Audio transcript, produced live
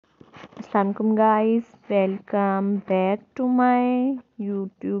Assalamualaikum guys, welcome back to my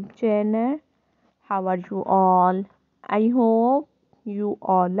YouTube channel. How are you all? I hope you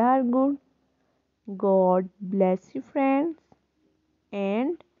all are good. God bless you friends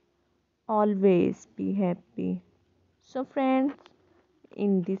and always be happy. So friends,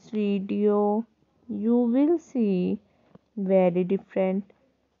 in this video you will see very different,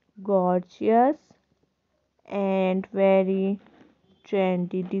 gorgeous and very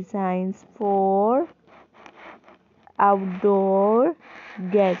trendy designs for outdoor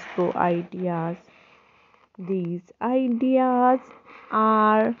gazebo ideas. These ideas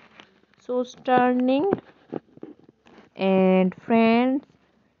are so stunning, and friends,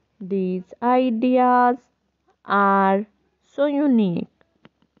 these ideas are so unique.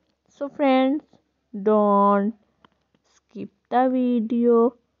 So, friends, don't skip the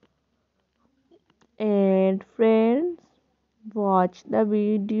video, and friends, watch the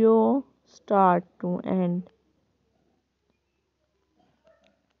video start to end.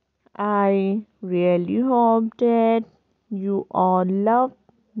 I really hope that you all love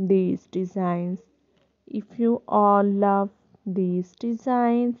these designs. If you all love these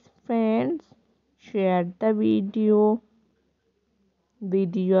designs, friends, share the video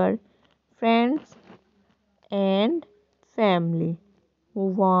with your friends and family who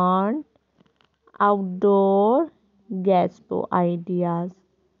want outdoor gazebo ideas.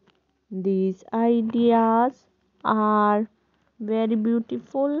 These ideas are very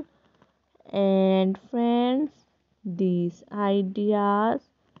beautiful, and friends, these ideas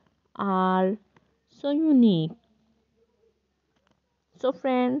are so unique. So,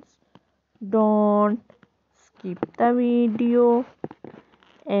 friends, don't skip the video,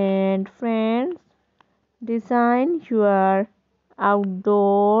 and friends, design your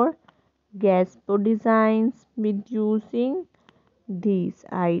outdoor gazebo designs with using these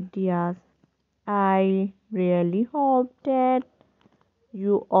ideas. I really hope that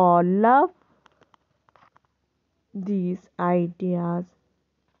you all love these ideas.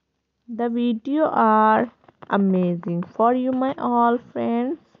 The video are amazing for you, my all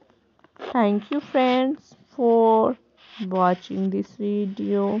friends. Thank you friends for watching this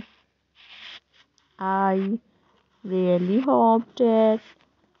video. I really hope that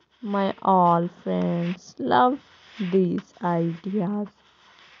my all friends love these ideas.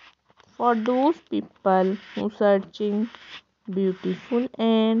 For those people who searching beautiful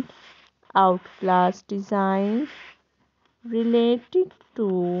and outclass designs related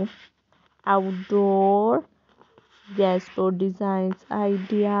to outdoor gazebo designs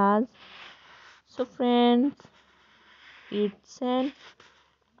ideas. So friends, it's an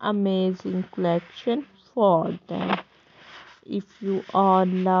amazing collection for them. If you all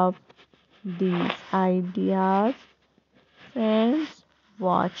love these ideas, friends,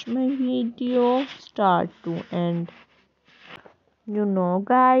 watch my video start to end.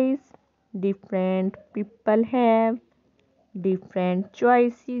 Guys, different people have different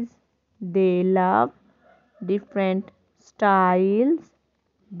choices. They love different styles.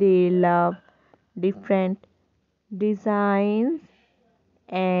 They love different designs,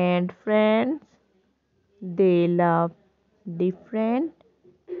 and friends, they love different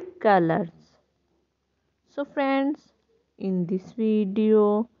colors. So friends, in this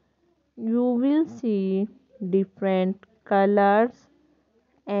video you will see different colors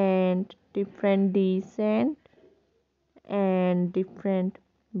and different decent and different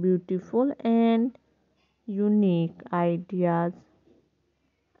beautiful and unique ideas.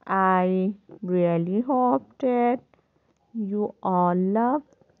 I really hope that you all love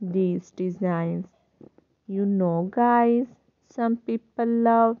these designs. Guys, some people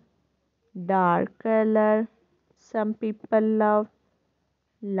love dark color, some people love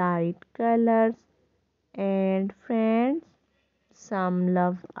light colors, and friends, some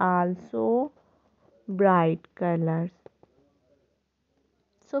love also bright colors.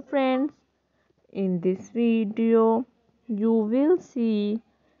 So friends, in this video you will see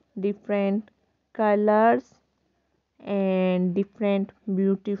different colors and different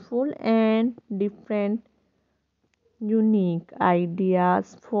beautiful and different unique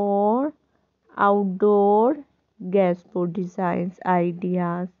ideas for outdoor gazebo designs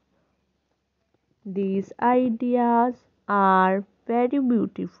ideas. These ideas are very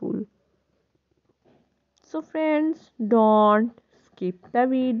beautiful. So friends, don't skip the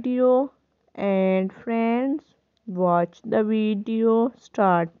video, and friends, watch the video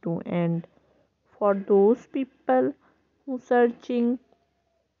start to end. For those people who searching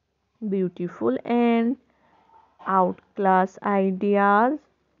beautiful and outclass ideas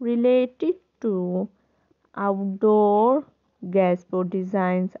related to outdoor gazebo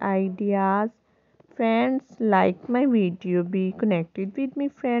designs ideas. Friends, like my video. Be connected with me,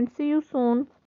 friends. See you soon.